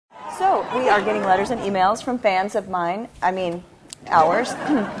So, we are getting letters and emails from fans of mine. I mean, ours.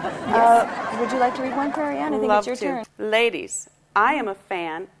 Would you like to read one, Prairie Ann? I think it's your turn. Ladies, I am a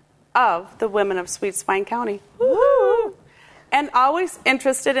fan of the women of Sweet Spine County. Woo-hoo! And always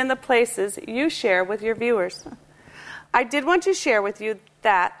interested in the places you share with your viewers. I did want to share with you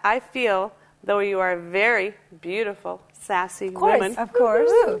that I feel, though you are very beautiful, sassy women. Of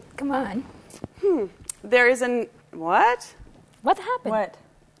course. Ooh, come on. There is an... What? What happened? What?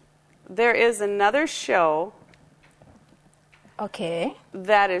 There is another show Okay.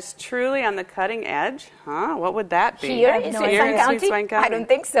 that is truly on the cutting edge. Huh? What would that be? Here in Sweet Spine County? Sweet Spine County? I don't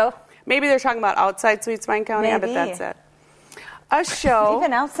think so. Maybe they're talking about outside Sweet Spine County. Maybe. I bet that's it. A show...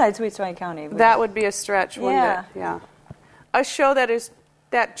 Even outside Sweet Spine County. That would be a stretch, wouldn't it? Yeah. A show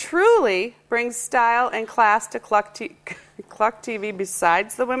that truly brings style and class to Cluck TV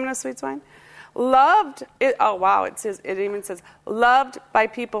besides the women of Sweet Spine. Loved it. Oh wow! It even says loved by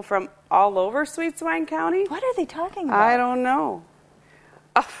people from all over Sweet Spine County. What are they talking about? I don't know.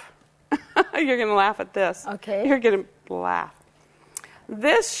 Oh. You're gonna laugh at this. Okay. You're gonna laugh.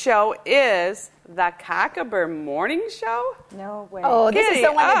 This show is the Cocklebur Morning Show. No way. Oh, this Giddy is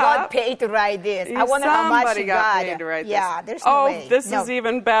someone who up. got paid to write this. I wonder how much Somebody he got paid to write this. Yeah, there's no way. Oh, this No. is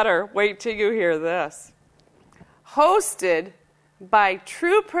even better. Wait till you hear this. Hosted by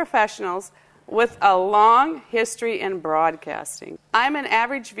true professionals with a long history in broadcasting. I'm an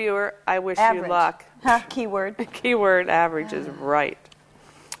average viewer. I wish you luck. Keyword. Keyword average is right.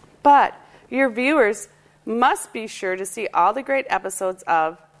 But your viewers must be sure to see all the great episodes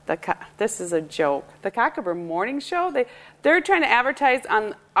of this is a joke. The Cocklebur Morning Show. They're trying to advertise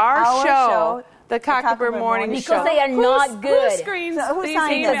on our show, the Cocklebur Morning Show. Because they are not good. Who screens who these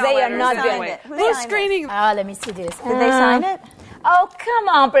signed email it? They are letters not anyway? good. Who Who's signed screening? Let me see this. Did they sign it? Oh, come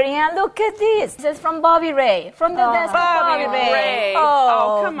on, Brianne. Look at this. This is from Bobby Ray. From the desk of Bobby Ray.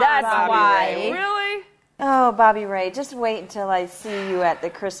 Oh, come on, that's Bobby why. Ray. Really? Oh, Bobby Ray, just wait until I see you at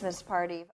the Christmas party.